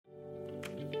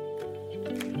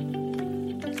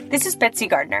This is Betsy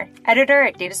Gardner, editor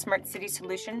at Data Smart City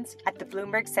Solutions at the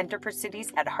Bloomberg Center for Cities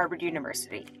at Harvard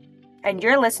University. And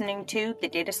you're listening to the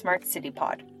Data Smart City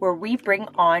Pod, where we bring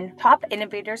on top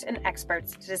innovators and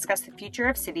experts to discuss the future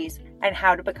of cities and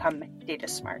how to become data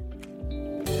smart.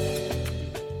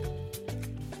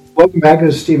 Welcome back.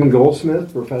 This is Stephen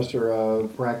Goldsmith, Professor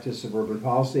of Practice of Urban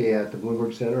Policy at the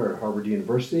Bloomberg Center at Harvard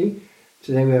University.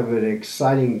 Today we have an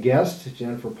exciting guest,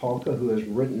 Jennifer Pahlka, who has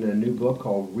written a new book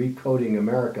called Recoding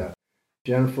America.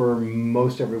 Jennifer,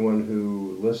 most everyone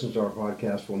who listens to our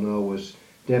podcast will know, was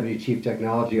Deputy Chief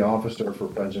Technology Officer for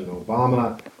President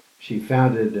Obama. She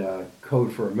founded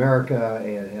Code for America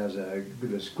and has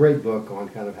this great book on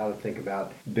kind of how to think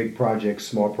about big projects,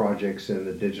 small projects in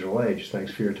the digital age.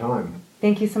 Thanks for your time.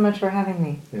 Thank you so much for having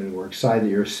me. And we're excited that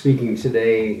you're speaking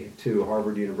today to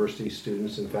Harvard University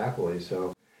students and faculty.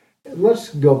 So let's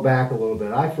go back a little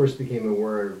bit. I first became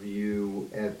aware of you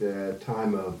at the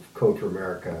time of Code for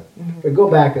America. Mm-hmm. But go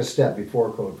back a step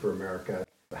before Code for America.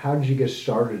 How did you get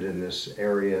started in this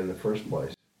area in the first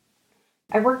place?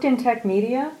 I worked in tech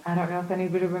media. I don't know if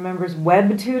anybody remembers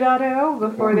Web 2.0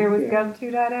 before there was Gov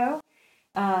 2.0.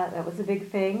 That was a big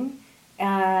thing.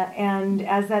 And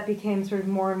as that became sort of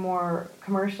more and more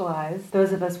commercialized,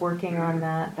 those of us working on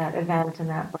that event and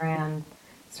that brand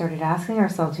started asking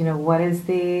ourselves, what is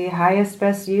the highest,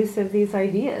 best use of these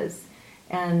ideas?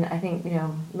 And I think,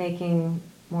 making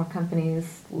more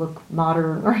companies look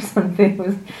modern or something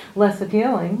was less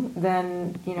appealing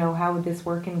than, how would this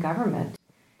work in government?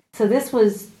 So this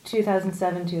was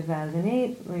 2007,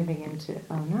 2008, moving into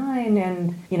 2009,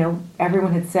 and,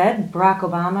 everyone had said Barack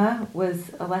Obama was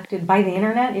elected by the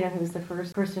internet. He was the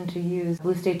first person to use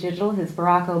Blue State Digital, his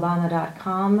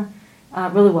BarackObama.com.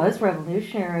 Really was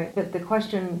revolutionary. But the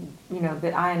question,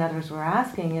 that I and others were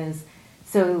asking is,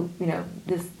 so,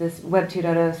 this Web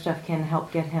 2.0 stuff can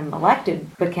help get him elected,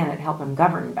 but can it help him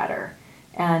govern better?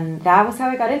 And that was how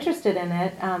I got interested in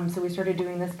it. So we started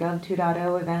doing this Gov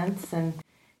 2.0 events and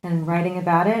writing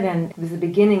about it. And it was the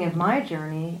beginning of my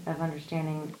journey of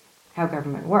understanding how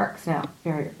government works. Now,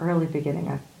 very early beginning.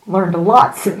 I've learned a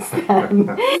lot since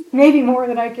then, maybe more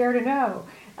than I care to know.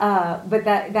 But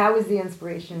that was the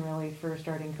inspiration, really, for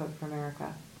starting Code for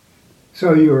America.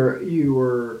 So you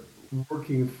were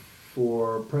working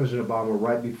for President Obama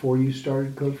right before you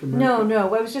started Code for America?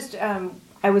 No. It was just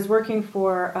I was working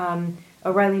for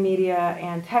O'Reilly Media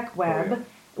and Tech Web. Oh, yeah.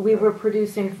 We were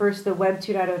producing first the Web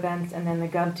 2.0 events and then the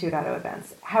Gov 2.0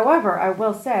 events. However, I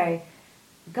will say,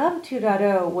 Gov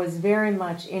 2.0 was very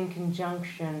much in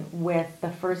conjunction with the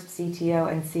first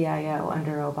CTO and CIO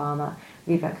under Obama,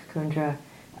 Vivek Kundra,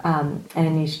 and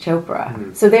Anish Chopra.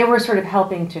 Mm-hmm. So they were sort of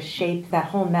helping to shape that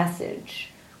whole message,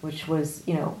 which was,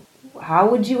 how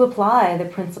would you apply the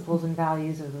principles and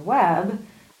values of the web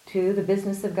to the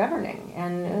business of governing?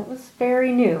 And it was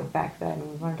very new back then.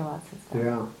 We've learned a lot since then.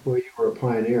 Yeah, well, you were a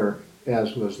pioneer,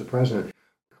 as was the president.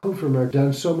 Code for America has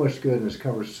done so much good and has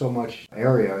covered so much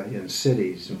area in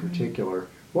cities in particular.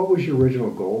 What was your original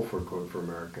goal for Code for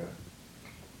America?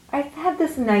 I had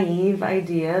this naive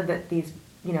idea that these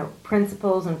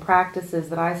principles and practices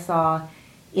that I saw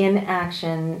in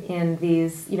action in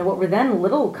these, what were then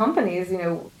little companies,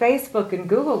 Facebook and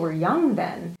Google were young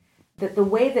then, that the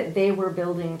way that they were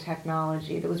building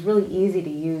technology that was really easy to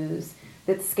use,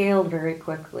 that scaled very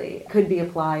quickly, could be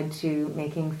applied to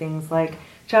making things like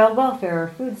child welfare or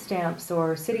food stamps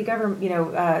or city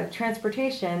government,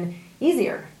 transportation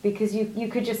easier, because you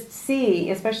could just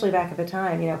see, especially back at the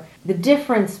time, the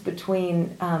difference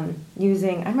between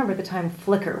using, I remember at the time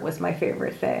Flickr was my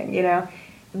favorite thing,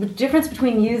 the difference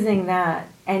between using that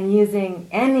and using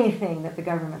anything that the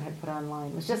government had put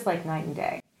online was just like night and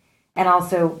day. And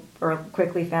also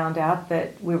quickly found out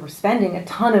that we were spending a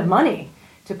ton of money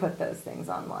to put those things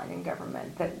online in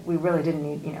government that we really didn't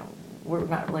need, we're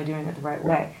not really doing it the right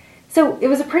way. So it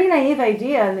was a pretty naive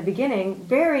idea in the beginning.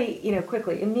 Very,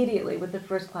 quickly, immediately with the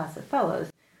first class of fellows,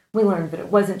 we learned that it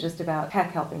wasn't just about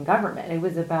tech helping government. It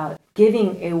was about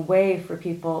giving a way for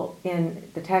people in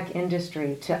the tech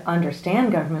industry to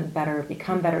understand government better,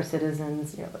 become better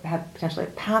citizens, have potentially a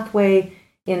pathway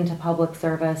into public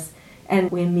service. And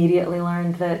we immediately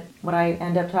learned that what I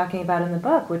end up talking about in the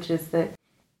book, which is that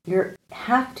you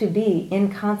have to be in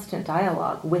constant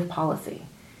dialogue with policy.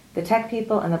 The tech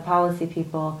people and the policy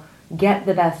people get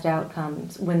the best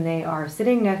outcomes when they are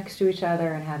sitting next to each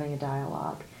other and having a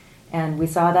dialogue. And we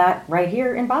saw that right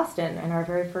here in Boston in our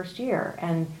very first year.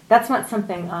 And that's not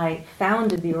something I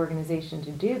founded the organization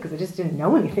to do because I just didn't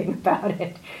know anything about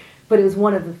it. But it was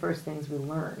one of the first things we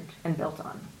learned and built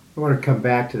on. I want to come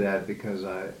back to that because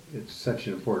it's such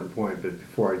an important point. But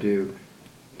before I do,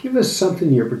 Give us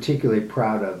something you're particularly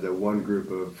proud of that one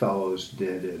group of fellows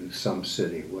did in some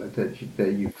city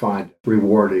that you find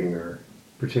rewarding or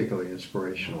particularly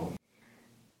inspirational.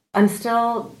 I'm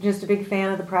still just a big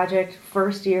fan of the project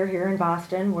first year here in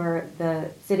Boston, where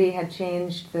the city had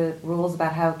changed the rules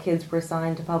about how kids were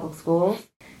assigned to public schools.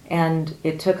 And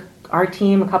it took our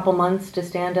team a couple months to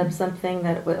stand up something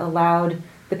that allowed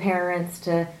the parents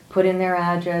to put in their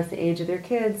address, the age of their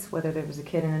kids, whether there was a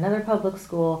kid in another public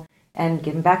school, and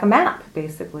give them back a map,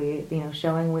 basically,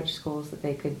 showing which schools that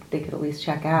they could at least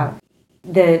check out.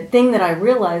 The thing that I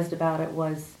realized about it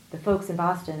was the folks in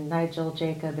Boston, Nigel,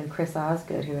 Jacob, and Chris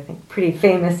Osgood, who I think are pretty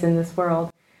famous in this world,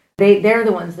 they're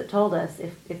the ones that told us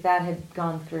if that had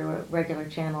gone through regular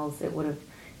channels, it would have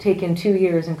taken 2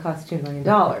 years and cost $2 million.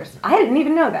 I didn't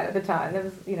even know that at the time. That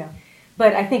was,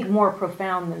 but I think more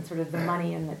profound than sort of the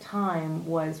money and the time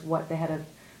was what the head of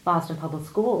Boston Public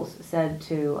Schools said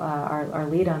to our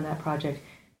lead on that project.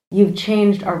 You've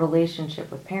changed our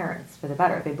relationship with parents for the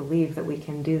better. They believe that we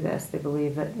can do this. They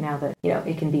believe that now that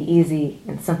it can be easy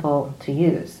and simple to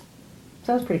use.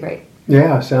 So it was pretty great.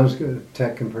 Yeah, sounds good.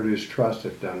 Tech can produce trust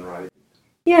if done right.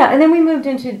 Yeah, and then we moved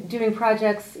into doing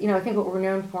projects. I think what we're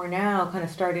known for now kind of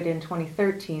started in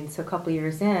 2013, so a couple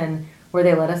years in, where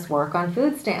they let us work on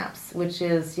food stamps, which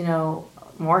is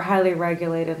more highly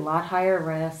regulated, a lot higher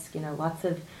risk. Lots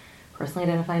of personally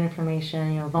identified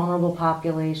information. Vulnerable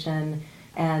population.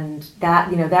 And that,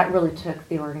 that really took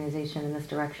the organization in this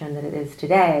direction that it is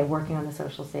today, working on the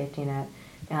social safety net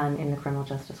in the criminal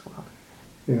justice world.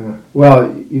 Yeah.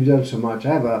 Well, you've done so much. I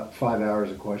have about 5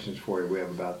 hours of questions for you. We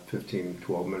have about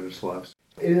 12 minutes left.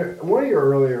 In one of your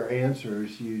earlier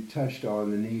answers, you touched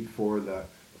on the need for the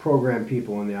program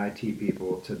people and the IT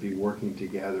people to be working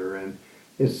together. And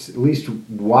it's at least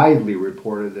widely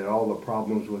reported that all the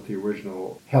problems with the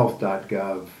original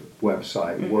health.gov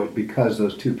website were because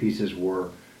those two pieces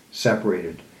were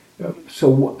separated.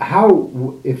 So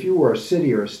how, if you were a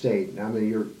city or a state, I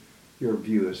mean your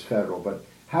view is federal, but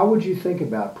how would you think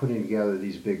about putting together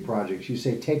these big projects? You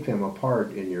say take them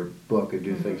apart in your book and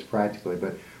do things practically,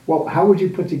 but how would you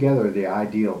put together the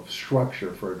ideal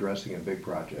structure for addressing a big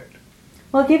project?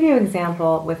 Well, I'll give you an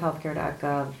example with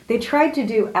healthcare.gov. They tried to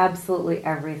do absolutely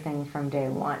everything from day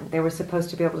one. They were supposed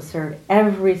to be able to serve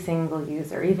every single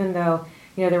user, even though,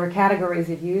 there were categories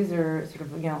of users, sort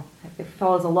of, it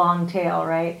follows a long tail,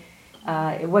 right?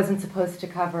 It wasn't supposed to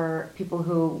cover people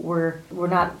who were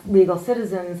not legal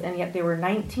citizens, and yet there were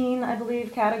 19, I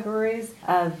believe, categories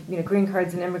of, green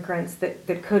cards and immigrants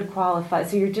that could qualify.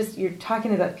 So you're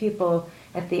talking about people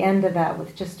at the end of that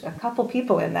with just a couple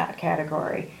people in that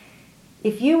category.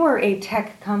 If you were a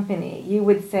tech company, you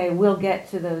would say, we'll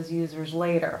get to those users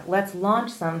later. Let's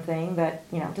launch something that,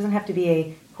 doesn't have to be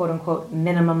a quote-unquote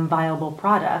minimum viable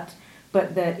product,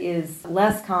 but that is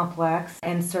less complex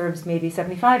and serves maybe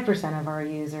 75% of our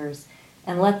users,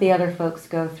 and let the other folks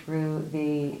go through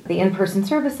the in-person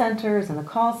service centers and the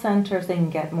call centers. They can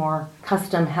get more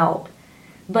custom help.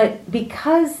 But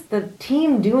because the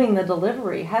team doing the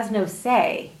delivery has no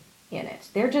say in it,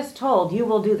 they're just told, you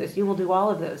will do this, you will do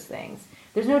all of those things.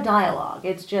 There's no dialogue.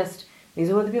 It's just, these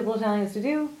are what the people are telling us to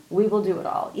do, we will do it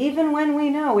all. Even when we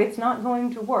know it's not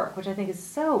going to work, which I think is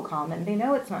so common. They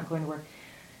know it's not going to work,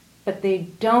 but they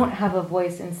don't have a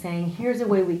voice in saying, here's a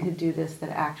way we could do this that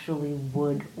actually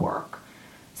would work.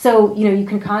 So, you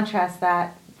can contrast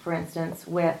that, for instance,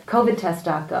 with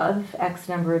covidtest.gov. X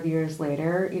number of years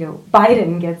later,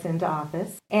 Biden gets into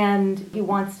office and he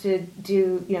wants to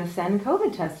send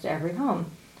COVID tests to every home.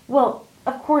 Well,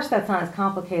 of course, that's not as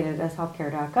complicated as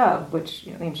healthcare.gov, which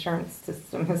the insurance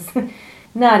system is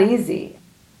not easy.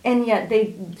 And yet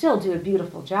they still do a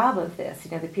beautiful job of this.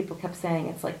 The people kept saying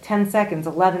it's like 10 seconds,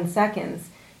 11 seconds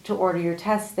to order your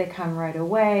tests. They come right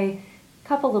away. A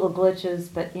couple little glitches,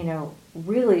 but,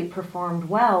 really performed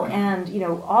well. And,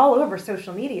 all over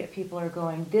social media, people are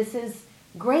going, this is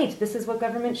great. This is what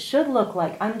government should look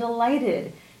like. I'm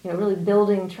delighted, really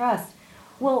building trust.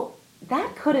 Well,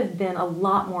 that could have been a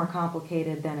lot more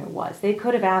complicated than it was. They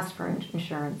could have asked for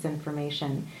insurance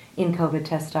information in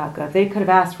covidtest.gov. They could have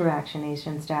asked for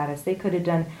vaccination status. They could have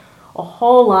done a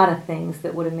whole lot of things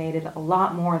that would have made it a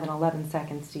lot more than 11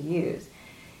 seconds to use.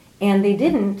 And they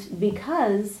didn't,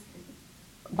 because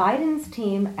Biden's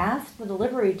team asked the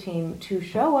delivery team to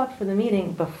show up for the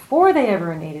meeting before they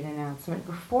ever made an announcement,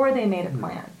 before they made a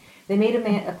plan. They made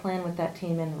a plan with that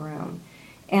team in the room.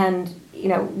 And,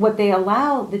 what they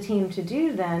allow the team to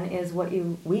do then is what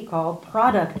we call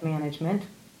product management.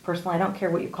 Personally, I don't care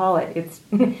what you call it. It's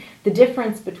the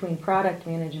difference between product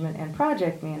management and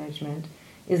project management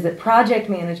is that project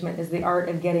management is the art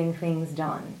of getting things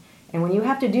done. And when you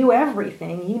have to do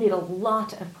everything, you need a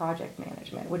lot of project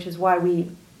management, which is why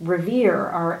we revere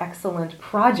our excellent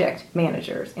project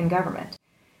managers in government.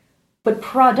 But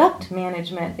product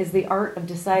management is the art of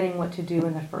deciding what to do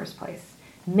in the first place,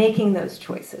 making those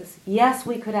choices. Yes,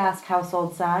 we could ask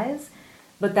household size,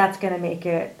 but that's going to make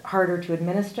it harder to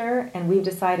administer. And we've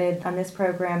decided on this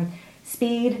program,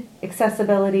 speed,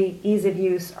 accessibility, ease of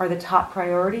use are the top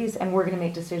priorities, and we're going to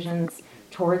make decisions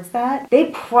towards that. They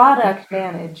product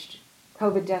managed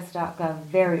coviddeaths.gov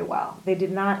very well. They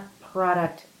did not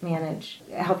product manage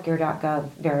healthcare.gov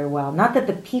very well. Not that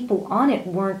the people on it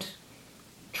weren't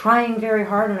trying very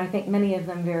hard, and I think many of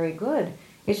them very good.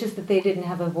 It's just that they didn't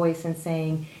have a voice in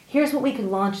saying, here's what we could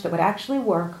launch that would actually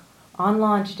work on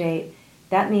launch date.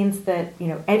 That means that,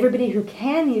 everybody who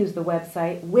can use the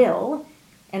website will,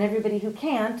 and everybody who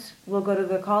can't will go to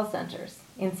the call centers.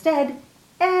 Instead,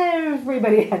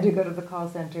 everybody had to go to the call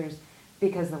centers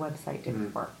because the website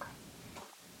didn't work.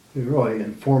 It's a really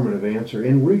informative answer.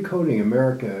 In Recoding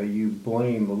America, you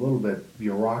blame a little bit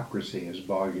bureaucracy as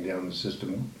bogging down the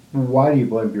system. Why do you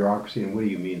blame bureaucracy, and what do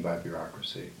you mean by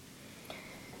bureaucracy?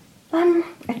 I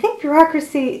think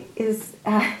bureaucracy is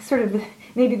sort of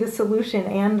maybe the solution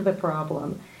and the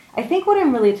problem. I think what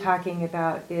I'm really talking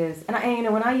about is,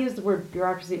 and when I use the word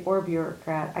bureaucracy or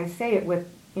bureaucrat, I say it with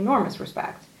enormous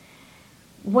respect.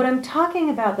 What I'm talking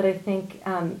about that I think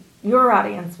your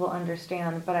audience will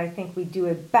understand, but I think we do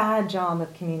a bad job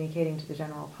of communicating to the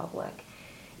general public,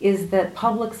 is that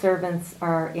public servants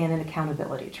are in an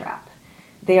accountability trap.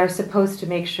 They are supposed to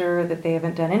make sure that they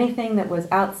haven't done anything that was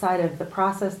outside of the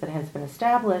process that has been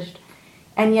established,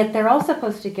 and yet they're all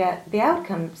supposed to get the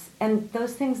outcomes, and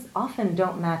those things often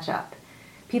don't match up.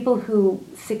 People who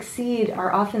succeed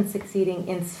are often succeeding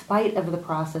in spite of the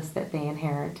process that they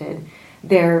inherited.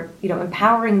 They're,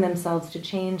 empowering themselves to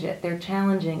change it. They're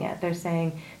challenging it. They're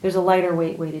saying, there's a lighter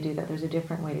weight way to do that. There's a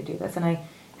different way to do this. And I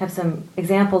have some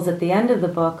examples at the end of the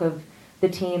book of the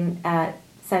team at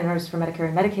Centers for Medicare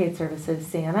and Medicaid Services,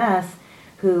 CMS,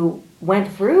 who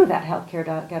went through that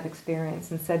healthcare.gov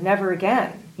experience and said, never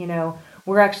again.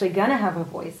 We're actually going to have a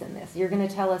voice in this. You're going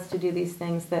to tell us to do these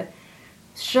things that,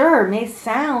 sure, may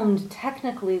sound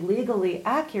technically, legally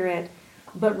accurate,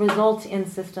 but result in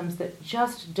systems that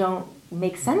just don't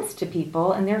make sense to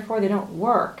people, and therefore they don't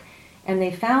work. And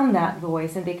they found that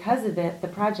voice, and because of it, the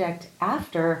project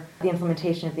after the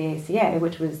implementation of the ACA,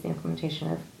 which was the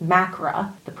implementation of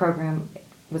MACRA, the program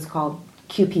was called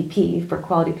QPP, for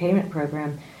Quality Payment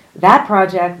Program, that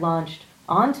project launched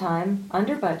on time,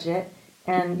 under budget,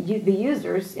 and the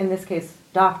users, in this case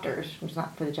doctors, which is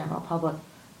not for the general public,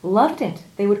 loved it.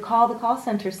 They would call the call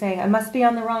center saying, I must be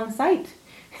on the wrong site.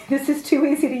 This is too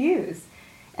easy to use.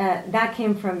 That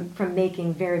came from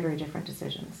making very, very different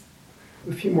decisions.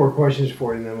 A few more questions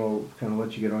for you, and then we'll kind of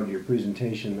let you get on to your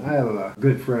presentation. I have a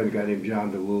good friend, a guy named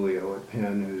John DeLulio at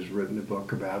Penn, who's written a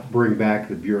book about Bring Back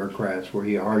the Bureaucrats, where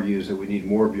he argues that we need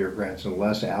more bureaucrats and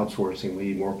less outsourcing. We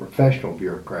need more professional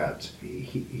bureaucrats.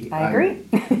 I agree.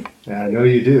 I know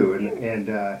you do,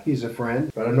 and he's a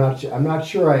friend, but I'm not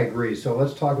sure I agree. So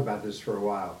let's talk about this for a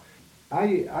while.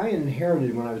 I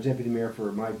inherited, when I was deputy mayor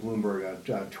for Mike Bloomberg,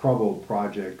 a troubled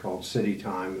project called City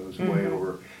Time. It was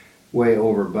way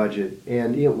over budget,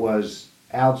 and it was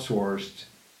outsourced.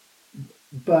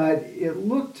 But it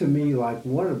looked to me like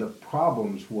one of the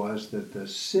problems was that the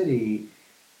city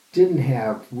didn't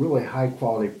have really high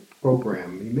quality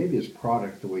program. I mean, maybe it's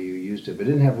product the way you used it, but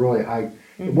it didn't have really high.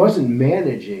 It wasn't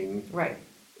managing. Right.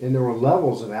 And there were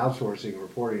levels of outsourcing,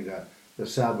 reporting to the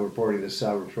sub-reporting,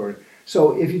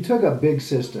 So if you took a big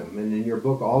system, and in your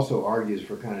book also argues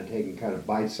for kind of taking kind of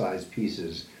bite-sized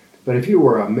pieces, but if you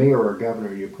were a mayor or a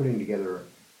governor, you're putting together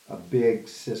a big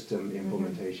system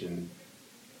implementation,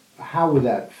 how would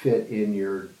that fit in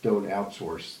your don't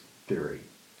outsource theory?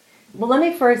 Well, let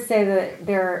me first say that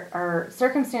there are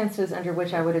circumstances under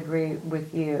which I would agree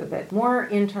with you that more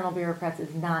internal bureaucrats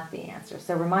is not the answer.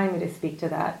 So remind me to speak to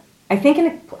that. I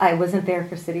think I wasn't there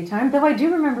for City Time, though I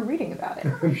do remember reading about it.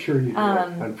 I'm sure you did,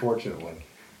 unfortunately.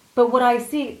 But what I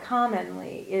see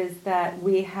commonly is that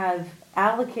we have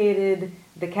allocated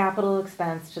the capital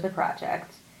expense to the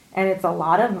project, and it's a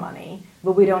lot of money,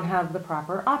 but we don't have the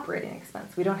proper operating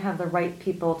expense. We don't have the right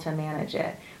people to manage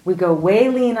it. We go way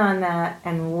lean on that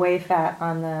and way fat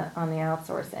on the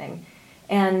outsourcing.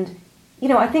 And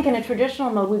I think in a traditional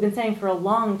mode, we've been saying for a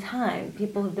long time,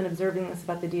 people have been observing this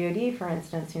about the DoD, for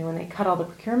instance, when they cut all the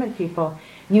procurement people,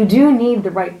 you do need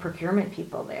the right procurement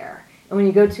people there. And when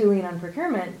you go too lean on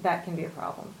procurement, that can be a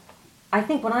problem. I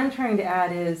think what I'm trying to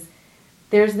add is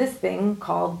there's this thing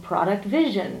called product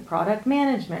vision, product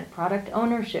management, product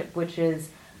ownership, which is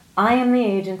I am the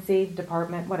agency,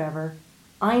 department, whatever.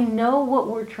 I know what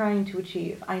we're trying to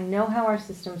achieve. I know how our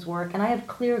systems work, and I have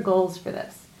clear goals for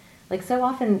this. Like, so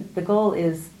often the goal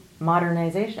is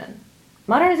modernization.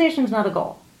 Modernization is not a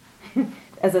goal.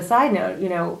 As a side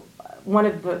note, one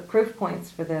of the proof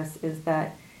points for this is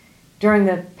that during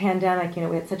the pandemic,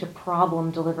 we had such a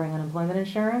problem delivering unemployment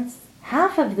insurance.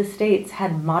 Half of the states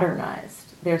had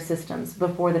modernized their systems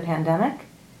before the pandemic.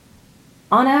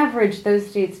 On average, those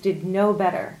states did no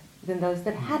better than those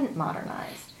that hadn't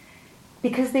modernized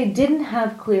because they didn't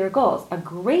have clear goals. A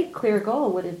great clear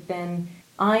goal would have been,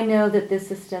 I know that this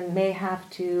system may have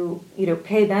to,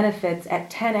 pay benefits at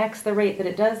 10x the rate that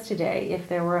it does today if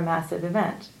there were a massive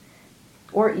event.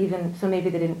 Or even, so maybe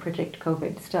they didn't predict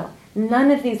COVID still.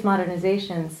 None of these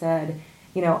modernizations said,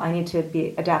 I need to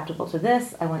be adaptable to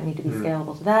this, I need to be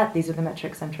scalable to that, these are the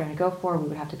metrics I'm trying to go for, we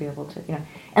would have to be able to,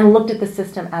 and looked at the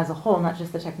system as a whole, not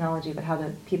just the technology, but how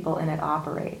the people in it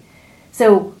operate.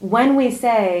 So when we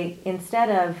say, instead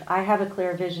of, I have a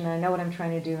clear vision, and I know what I'm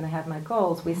trying to do, and I have my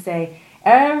goals, we say,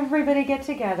 everybody get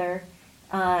together,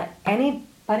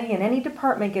 anybody in any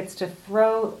department gets to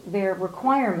throw their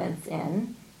requirements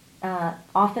in.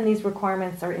 Often these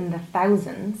requirements are in the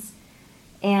thousands,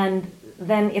 and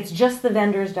then it's just the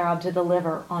vendor's job to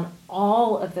deliver on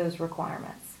all of those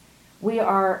requirements. We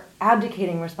are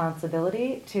abdicating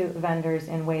responsibility to vendors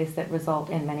in ways that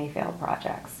result in many failed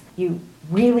projects. You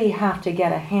really have to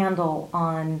get a handle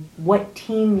on what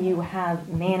team you have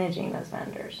managing those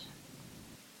vendors.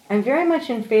 I'm very much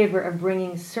in favor of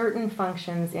bringing certain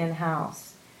functions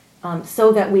in-house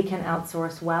so that we can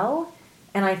outsource well.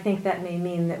 And I think that may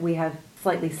mean that we have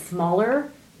slightly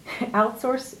smaller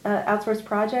outsource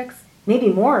projects, maybe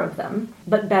more of them,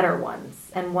 but better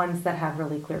ones, and ones that have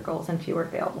really clear goals and fewer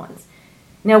failed ones.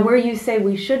 Now, where you say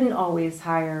we shouldn't always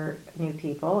hire new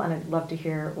people, and I'd love to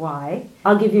hear why,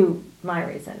 I'll give you my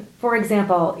reason. For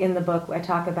example, in the book, I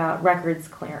talk about records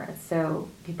clearance. So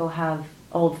people have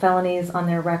old felonies on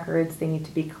their records, they need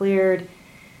to be cleared.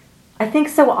 I think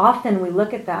so often we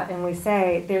look at that and we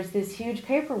say, there's this huge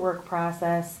paperwork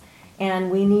process and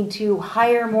we need to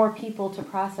hire more people to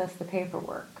process the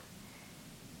paperwork.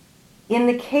 In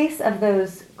the case of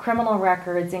those criminal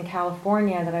records in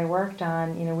California that I worked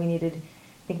on,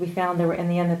 we found there were, in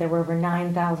the end, that there were over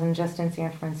 9,000 just in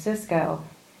San Francisco.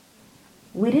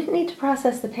 We didn't need to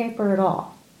process the paper at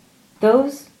all.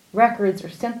 Those records are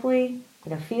simply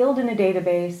in a field in a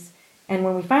database. And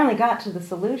when we finally got to the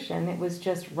solution, it was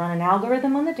just run an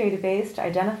algorithm on the database to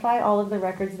identify all of the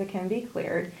records that can be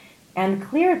cleared and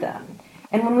clear them.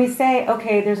 And when we say,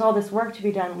 okay, there's all this work to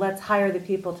be done, let's hire the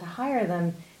people to hire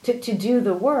them to do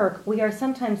the work, we are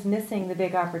sometimes missing the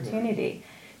big opportunity.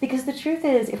 Because the truth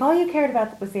is, if all you cared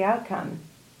about was the outcome,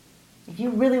 if you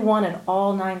really wanted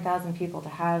all 9,000 people to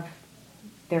have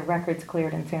their records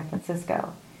cleared in San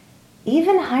Francisco,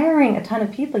 even hiring a ton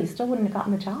of people, you still wouldn't have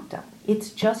gotten the job done.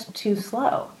 It's just too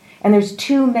slow. And there's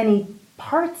too many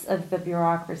parts of the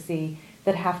bureaucracy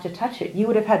that have to touch it. You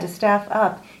would have had to staff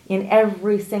up in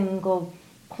every single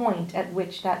point at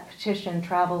which that petition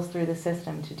travels through the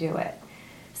system to do it.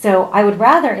 So I would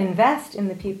rather invest in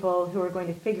the people who are going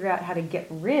to figure out how to get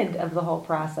rid of the whole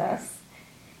process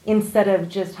instead of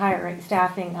just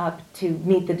staffing up to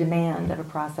meet the demand of a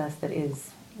process that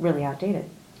is really outdated.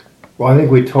 Well, I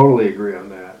think we totally agree on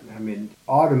that. I mean,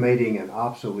 automating an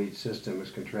obsolete system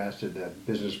is contrasted to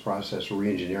business process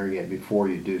re-engineering it before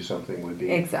you do something would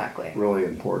be exactly really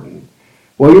important.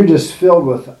 Well, you're just filled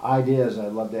with ideas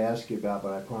I'd love to ask you about,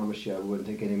 but I promise you I wouldn't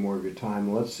take any more of your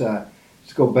time. Let's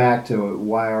go back to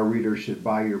why our readers should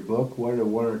buy your book. What are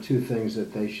one or two things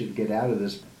that they should get out of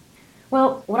this?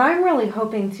 Well, what I'm really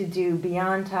hoping to do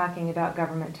beyond talking about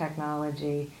government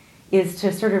technology is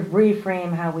to sort of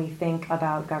reframe how we think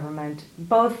about government,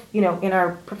 both, in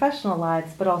our professional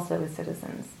lives, but also as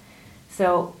citizens.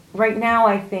 So right now,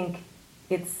 I think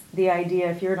it's the idea,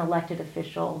 if you're an elected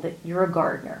official, that you're a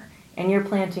gardener and you're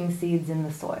planting seeds in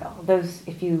the soil. Those,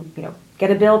 if you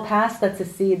get a bill passed, that's a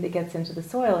seed that gets into the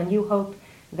soil, and you hope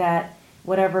that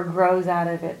whatever grows out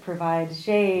of it provides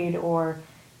shade or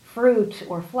fruit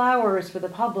or flowers for the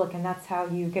public, and that's how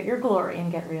you get your glory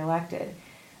and get reelected.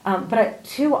 But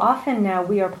too often now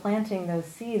we are planting those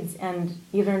seeds and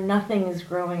either nothing is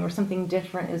growing or something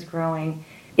different is growing.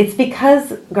 It's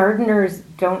because gardeners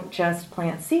don't just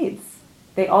plant seeds.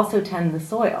 They also tend the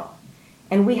soil.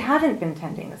 And we haven't been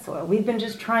tending the soil. We've been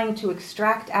just trying to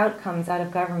extract outcomes out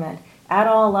of government at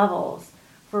all levels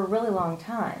for a really long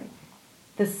time.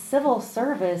 The civil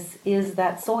service is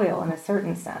that soil in a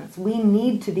certain sense. We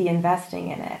need to be investing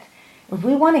in it. If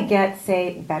we want to get,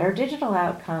 say, better digital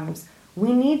outcomes,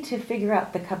 we need to figure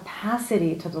out the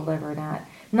capacity to deliver that,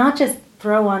 not just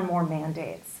throw on more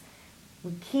mandates.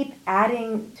 We keep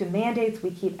adding to mandates, we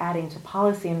keep adding to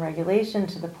policy and regulation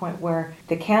to the point where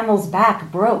the camel's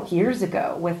back broke years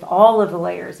ago with all of the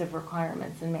layers of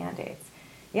requirements and mandates.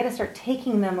 You got to start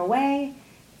taking them away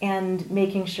and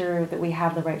making sure that we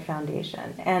have the right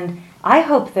foundation. And I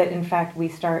hope that, in fact, we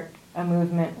start a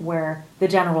movement where the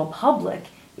general public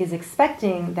is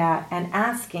expecting that and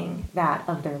asking that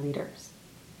of their leaders.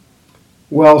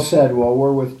 Well said. Well,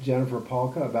 we're with Jennifer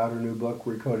Pahlka about her new book,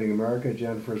 Recoding America.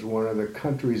 Jennifer is one of the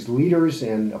country's leaders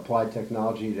in applied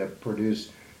technology to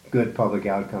produce good public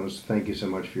outcomes. Thank you so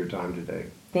much for your time today.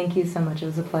 Thank you so much. It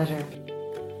was a pleasure.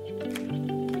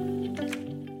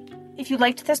 If you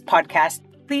liked this podcast,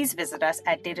 please visit us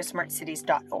at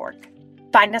datasmartcities.org.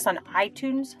 Find us on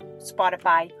iTunes,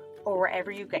 Spotify, or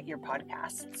wherever you get your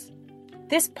podcasts.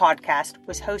 This podcast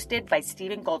was hosted by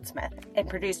Stephen Goldsmith and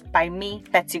produced by me,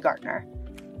 Betsy Gartner.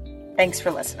 Thanks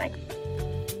for listening.